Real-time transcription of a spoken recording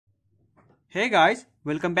Hey guys,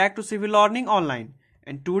 welcome back to Civil Learning Online.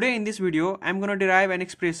 And today in this video, I'm going to derive an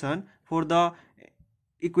expression for the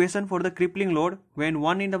equation for the crippling load when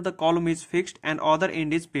one end of the column is fixed and other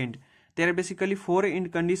end is pinned. There are basically four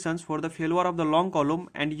end conditions for the failure of the long column,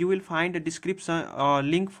 and you will find a description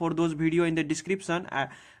link for those video in the description.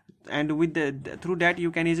 And with through that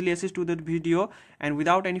you can easily access to the video. And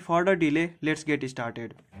without any further delay, let's get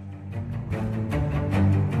started.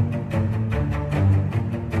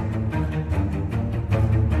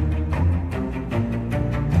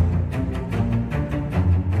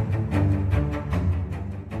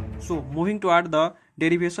 So moving toward the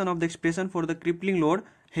derivation of the expression for the crippling load,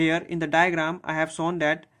 here in the diagram I have shown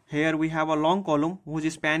that here we have a long column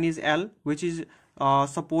whose span is L, which is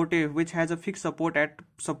which has a fixed support at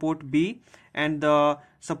support B, and the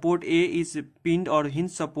support A is pinned or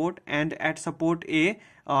hinged support, and at support A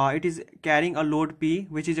it is carrying a load P,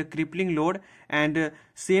 which is a crippling load, and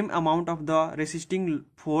same amount of the resisting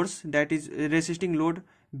force, that is resisting load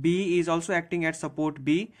B, is also acting at support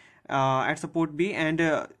B. And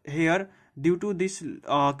here due to this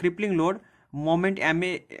crippling load, moment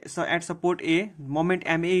MA, so at support A, moment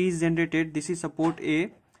MA is generated. This is support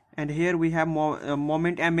A, and here we have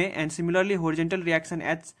moment MA, and similarly horizontal reaction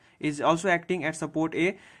H is also acting at support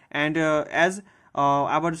A, and as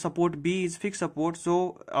our support B is fixed support,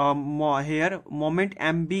 so here moment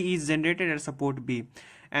MB is generated at support B.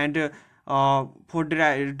 And for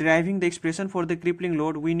deriving the expression for the crippling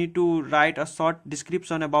load, we need to write a short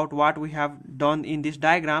description about what we have done in this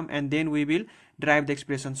diagram, and then we will derive the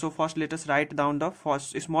expression. So first let us write down the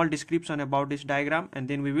first small description about this diagram, and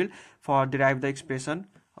then we will derive the expression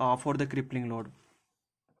for the crippling load.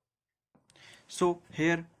 So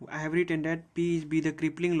here I have written that P is the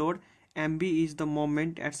crippling load, MB is the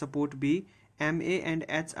moment at support B, MA and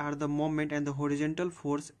H are the moment and the horizontal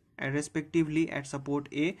force respectively at support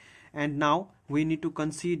A. And now we need to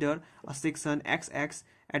consider a section XX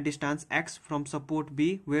at distance X from support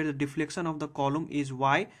B, where the deflection of the column is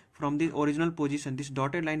Y from the original position. This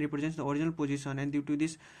dotted line represents the original position, and due to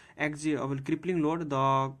this crippling load,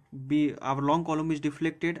 our long column is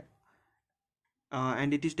deflected,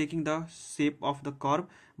 and it is taking the shape of the curve.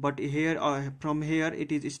 But here from here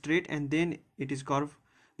it is straight and then it is curved,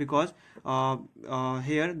 because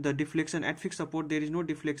here the deflection at fixed support there is no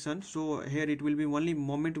deflection, so here it will be only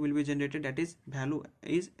moment will be generated, that is value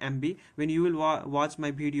is MB. When you will watch my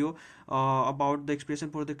video about the expression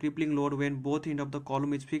for the crippling load when both end of the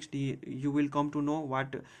column is fixed, you will come to know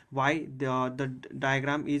why the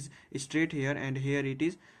diagram is straight here, and here it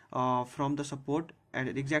is from the support,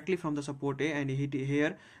 and exactly from the support A, and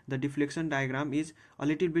here the deflection diagram is a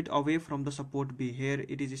little bit away from the support B. Here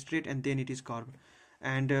it is straight and then it is curved.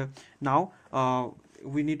 And now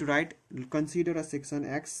we need to write, consider a section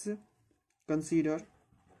X, consider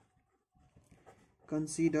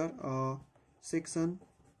a section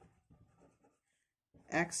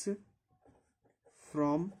X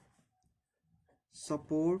from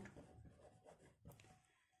support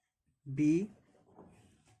B,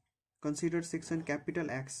 consider section capital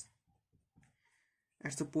X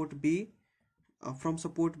at support B, from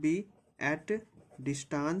support B at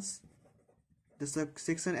distance, the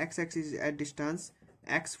section XX is at distance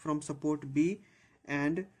X from support B,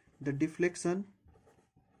 and the deflection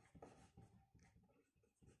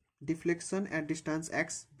at distance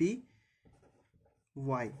X B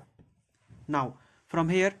Y. Now from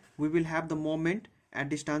here we will have the moment at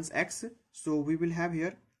distance X, so we will have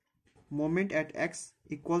here moment at X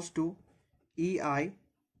equals to EI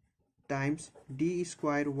times d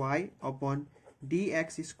square Y upon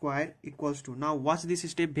dx square equals to. Now watch this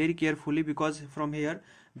step very carefully, because from here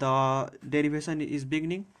the derivation is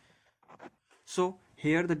beginning. So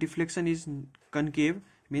here the deflection is concave,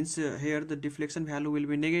 means here the deflection value will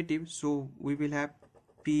be negative, so we will have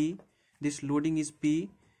P, this loading is P,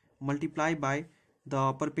 multiply by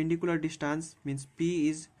the perpendicular distance, means P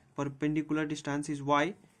is perpendicular distance is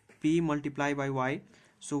Y, P multiply by Y,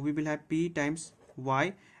 so we will have P times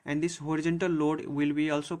Y, and this horizontal load will be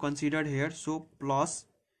also considered here, so plus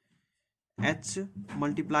H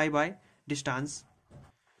multiply by distance.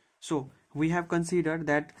 So we have considered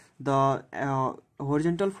that the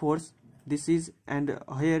horizontal force, this is, and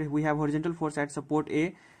here we have horizontal force at support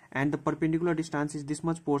A, and the perpendicular distance is this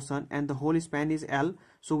much portion, and the whole span is L,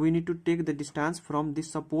 so we need to take the distance from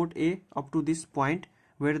this support A up to this point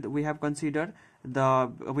where we have considered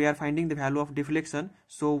we are finding the value of deflection,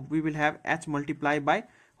 so we will have H multiply by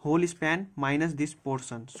whole span minus this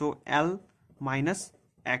portion, so L minus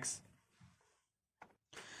X.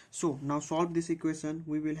 So now solve this equation,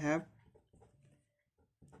 we will have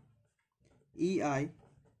EI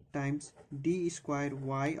times d square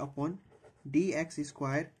y upon dx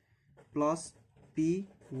square plus py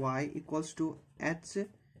equals to h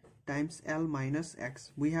times L minus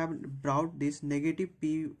x. We have brought this negative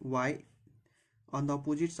py on the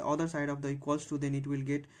opposite other side of the equals to, then it will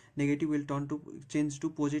get negative, will turn to change to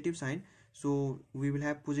positive sign, so we will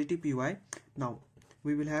have positive py. Now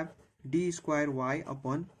we will have d square y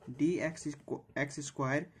upon dx x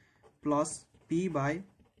square plus p by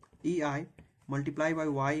ei multiply by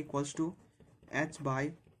y equals to h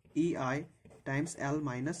by ei times L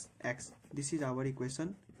minus x. This is our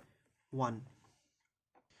equation 1.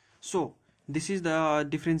 So this is the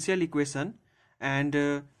differential equation,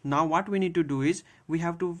 and now what we need to do is we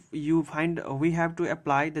have to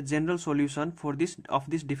apply the general solution for this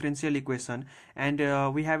differential equation, and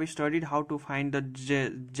we have studied how to find the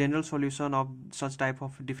general solution of such type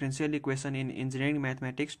of differential equation in engineering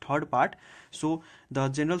mathematics third part. So the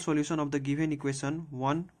general solution of the given equation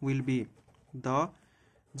 1 will be the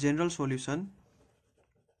general solution.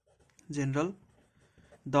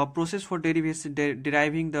 The process for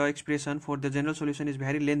deriving the expression for the general solution is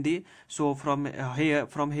very lengthy, so from here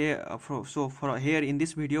in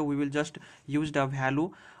this video we will just use the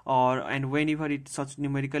value, and whenever such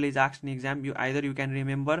numerical is asked in exam, you can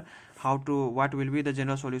remember what will be the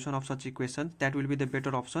general solution of such equations. That will be the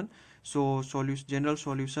better option. So general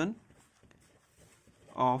solution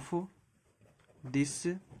of this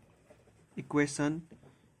equation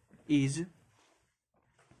is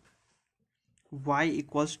y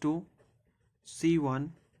equals to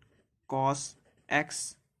c1 cos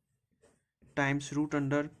x times root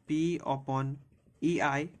under p upon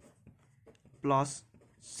ei plus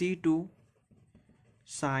c2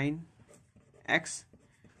 sin x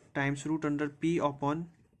times root under p upon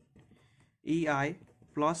ei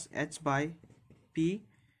plus h by p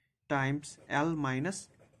times L minus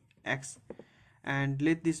x, and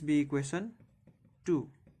let this be equation 2.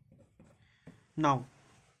 Now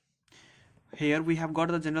here we have got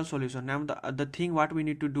the general solution. Now the thing what we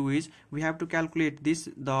need to do is we have to calculate this.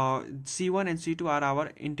 The c1 and c2 are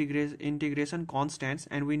our integration constants,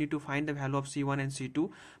 and we need to find the value of c1 and c2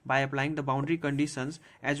 by applying the boundary conditions.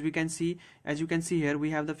 As you can see here, we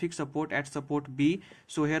have the fixed support at support B.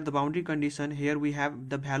 So here the boundary condition, here we have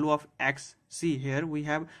the value of x. See here we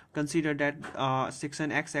have considered that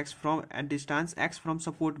section xx from at distance x from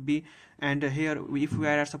support B, and here if we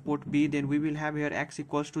are at support B, then we will have here x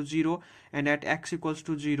equals to 0, and at x equals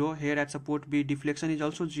to 0, here at support B deflection is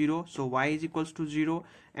also 0, so y is equals to 0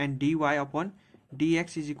 and dy upon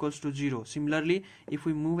dx is equals to 0. Similarly, if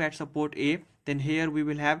we move at support A, then here we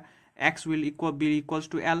will have x will be equals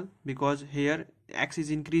to L, because here x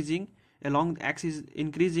is increasing along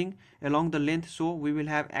the length, so we will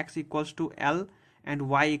have x equals to L and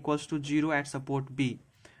y equals to 0 at support B.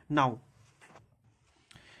 Now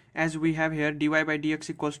as we have here dy by dx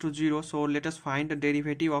equals to 0, so let us find the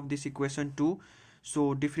derivative of this equation 2.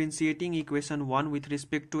 So differentiating equation 1 with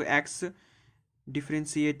respect to x,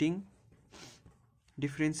 differentiating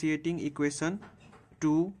equation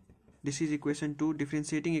 2, this is equation 2,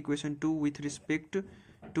 differentiating equation 2 with respect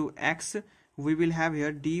to x, we will have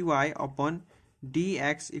here dy upon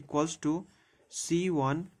dx equals to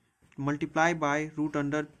c1 multiply by root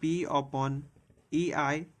under p upon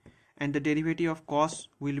ei, and the derivative of cos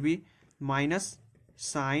will be minus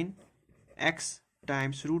sin x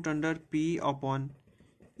times root under p upon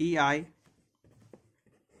ei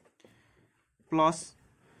plus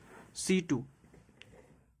c2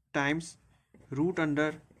 times root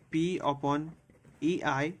under p upon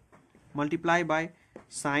ei multiply by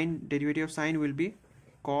sin, derivative of sin will be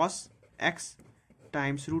cos x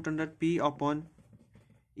times root under p upon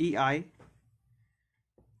ei,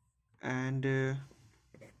 and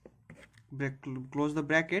close the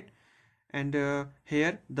bracket, and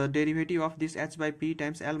here the derivative of this h by p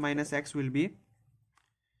times L minus x will be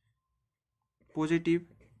positive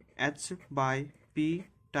h by p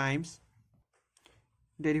times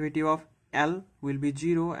derivative of L will be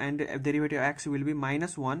 0 and derivative of x will be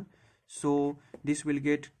minus 1, so this will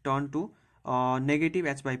get turned to negative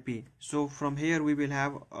h by p. So from here we will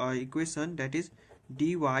have equation that is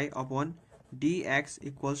dy upon dx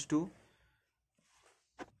equals to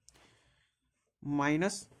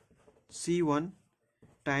minus c1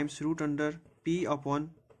 times root under p upon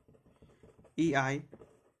ei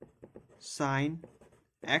sin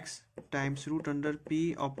x times root under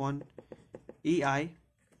p upon ei,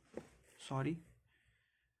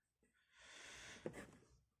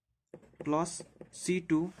 plus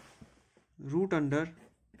c2 root under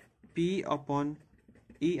p upon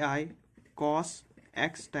ei cos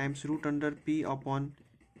x times root under p upon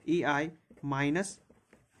ei minus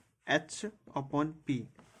h upon p.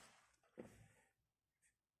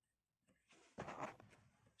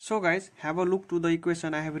 So guys, have a look to the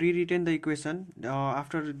equation. I have rewritten the equation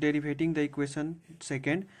after derivating the equation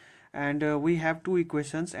second, and we have two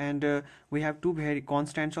equations, and we have two very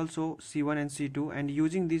constants also, C1 and C2, and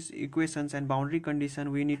using these equations and boundary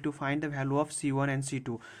condition we need to find the value of C1 and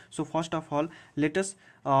C2. So first of all, let us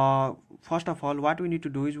what we need to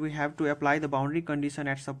do is we have to apply the boundary condition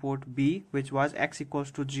at support B, which was x equals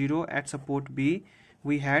to 0. At support B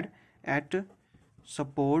we had, at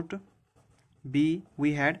support B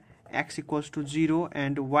we had x equals to 0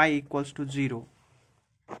 and y equals to 0.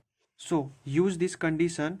 So use this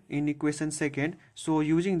condition in equation second. So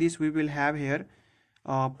using this we will have here,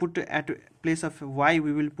 put at place of y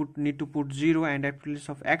we will need to put 0, and at place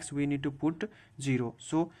of x we need to put 0.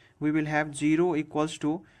 So we will have 0 equals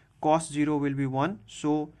to cos 0 will be 1.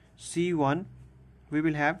 So C1 we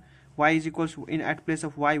will have y is equals to, in at place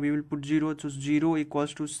of y we will put 0, so 0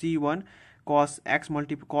 equals to C1 cos x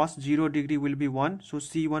cos 0 degree will be 1, so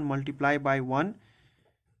C1 multiply by 1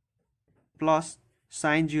 plus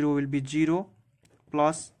sin 0 will be 0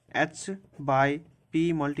 plus h by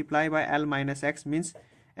p multiply by l minus x means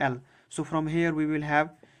l. So from here we will have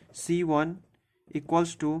C1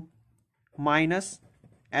 equals to minus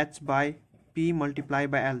h by p multiply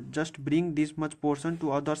by l. Just bring this much portion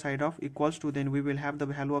to other side of equals to, then we will have the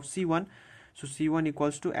value of C1. So C1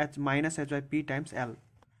 equals to h minus h by p times l.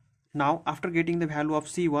 Now after getting the value of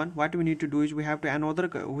C1, what we need to do is we have to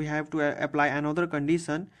apply another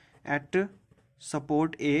condition at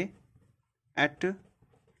support A. At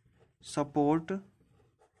support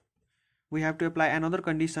we have to apply another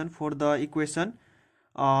condition for the equation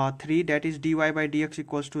 3, that is dy by dx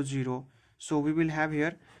equals to 0. So we will have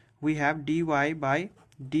here, we have dy by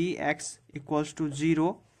dx equals to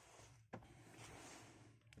 0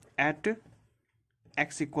 at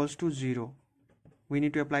x equals to 0. We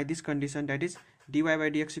need to apply this condition, that is dy by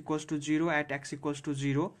dx equals to 0 at x equals to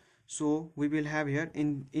 0. So we will have here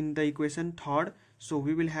in the equation third, so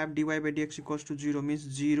we will have dy by dx equals to 0 means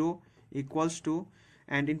 0 equals to,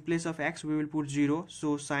 and in place of x we will put 0,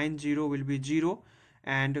 so sin 0 will be 0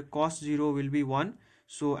 and cos 0 will be 1.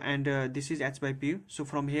 So and this is h by p. So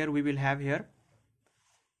from here we will have here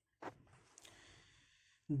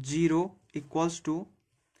 0 equals to,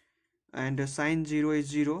 and sin 0 is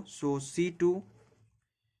 0, so C2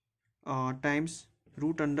 times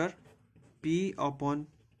root under p upon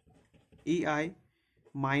ei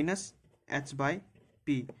minus h by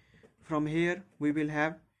p. From here we will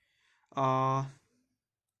have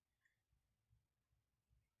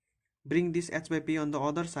bring this h by p on the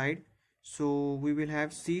other side, so we will have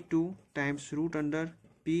C2 times root under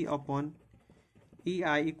p upon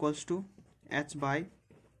ei equals to h by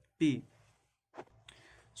p.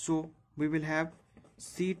 So we will have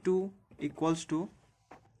C2 equals to,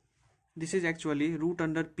 this is actually root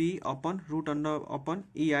under p upon upon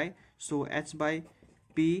ei, so h by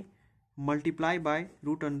p multiply by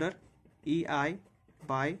root under ei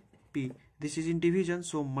by p. This is in division,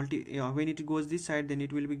 so when it goes this side then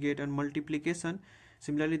it will be get a multiplication.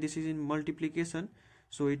 Similarly this is in multiplication,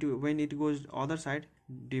 so when it goes other side,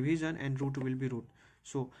 division, and root will be root.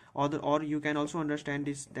 So or you can also understand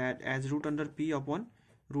this that as root under p upon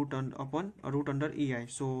root under ei.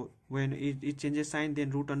 So when it changes sign, then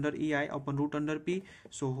root under ei upon root under p,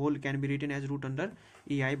 so whole can be written as root under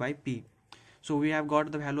ei by p. So we have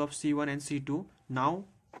got the value of C1 and C2. Now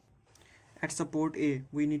at support A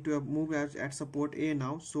we need to move at support A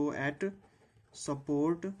now. So at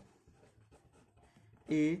support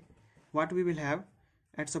A, what we will have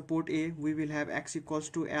at support A, we will have x equals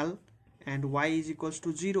to L and y is equals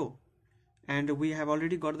to 0, and we have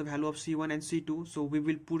already got the value of C1 and C2, so we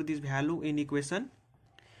will put this value in equation.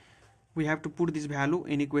 We have to put this value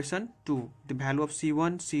in equation 2, the value of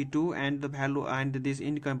C1, C2, and the value and this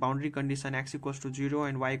in boundary condition x equals to 0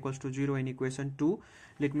 and y equals to 0 in equation 2.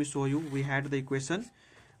 Let me show you. We had the equation,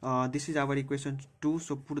 this is our equation 2,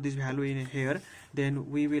 so put this value in here.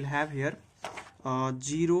 Then we will have here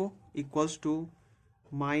 0 equals to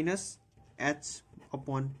minus h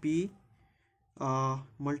upon p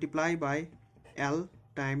multiply by L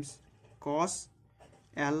times cos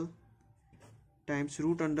L times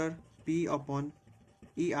root under p upon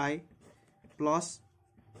ei plus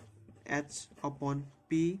h upon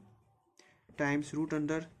p times root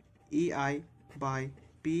under ei by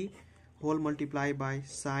p whole multiply by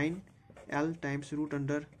sin L times root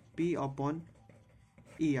under p upon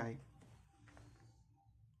ei.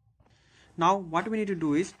 Now what we need to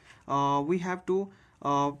do is we have to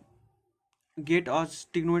get a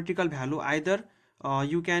trigonometrical value. Either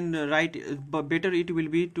you can write, but better it will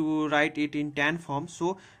be to write it in tan form.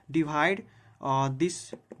 So divide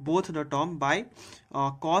this both the term by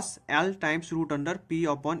cos L times root under P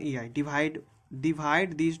upon EI.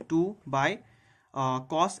 Divide these two by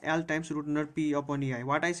cos L times root under P upon EI.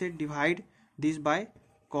 What I said, divide this by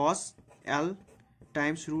cos L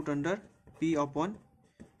times root under P upon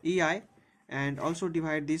EI, and also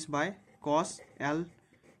divide this by cos L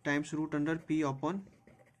times root under P upon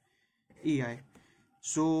EI.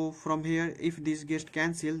 So from here, if this gets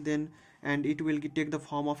cancelled, then and it will take the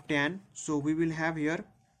form of tan. So we will have here,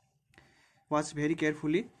 watch very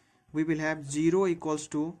carefully, we will have 0 equals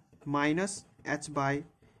to minus h by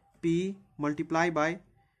P multiply by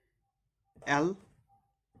L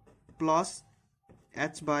plus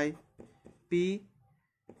h by P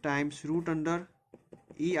times root under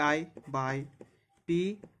EI by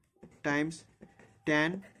P times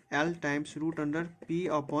tan L times root under P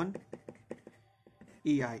upon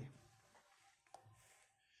EI.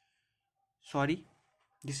 Sorry,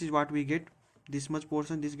 this is what we get. This much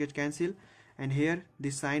portion, this gets cancelled, and here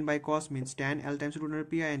this sin by cos means tan L times root under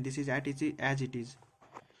Pi, and this is as it is.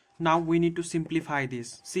 Now we need to simplify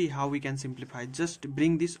this. See how we can simplify. Just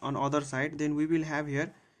bring this on other side, then we will have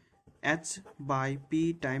here h by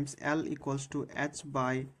P times L equals to h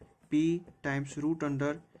by P times root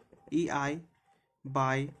under EI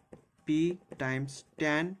by P times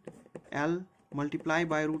tan L multiply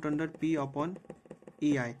by root under P upon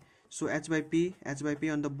EI. So h by P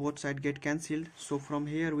on the both side get cancelled. So from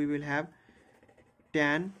here we will have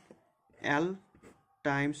tan L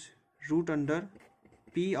times root under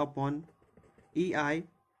P upon EI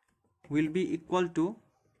will be equal to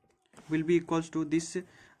this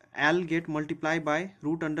L get multiplied by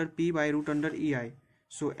root under P by root under EI.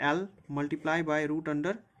 So L multiply by root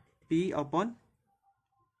under P upon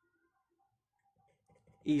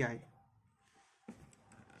EI.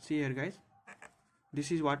 See here guys,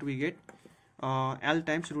 this is what we get, L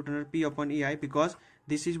times root under P upon EI, because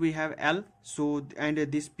this is we have L, so and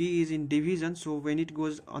this P is in division, so when it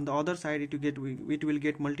goes on the other side it will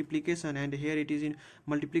get multiplication, and here it is in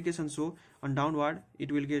multiplication, so on downward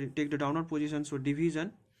it will take the downward position, so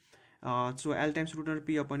division. So L times root under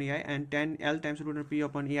P upon EI, and tan L times root under P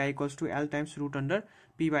upon EI equals to L times root under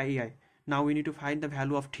P by EI. Now we need to find the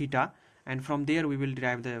value of theta, and from there we will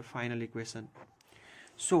derive the final equation.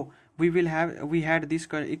 So we had this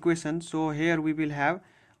equation, so here we will have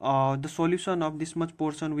the solution of this much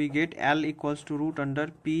portion. We get L equals to root under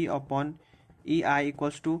P upon EI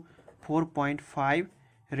equals to 4.5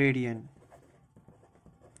 radian.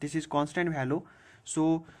 This is constant value,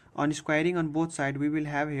 so on squaring on both sides we will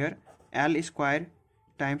have here L square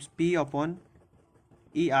times P upon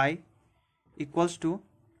EI equals to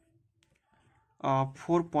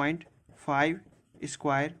 4.5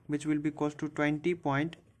 square, which will be equals to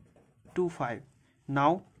 20.25.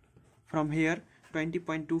 Now from here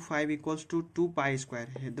 20.25 equals to 2 pi square.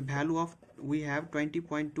 The value of we have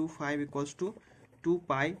 20.25 equals to 2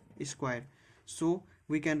 pi square. So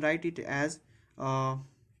we can write it as L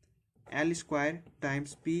square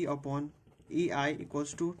times P upon EI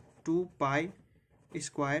equals to 2 pi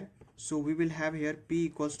square. So we will have here P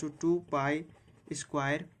equals to 2 pi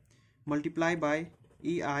square multiply by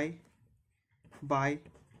EI by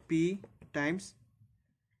P times,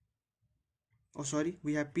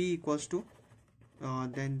 we have P equals to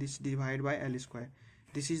then this divided by L square.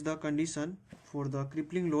 This is the condition for the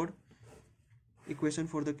crippling load, equation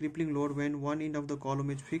for the crippling load when one end of the column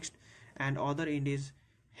is fixed and other end is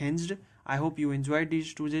hinged. I hope you enjoyed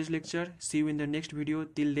this today's lecture. See you in the next video.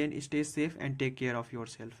 Till then, stay safe and take care of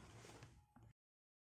yourself.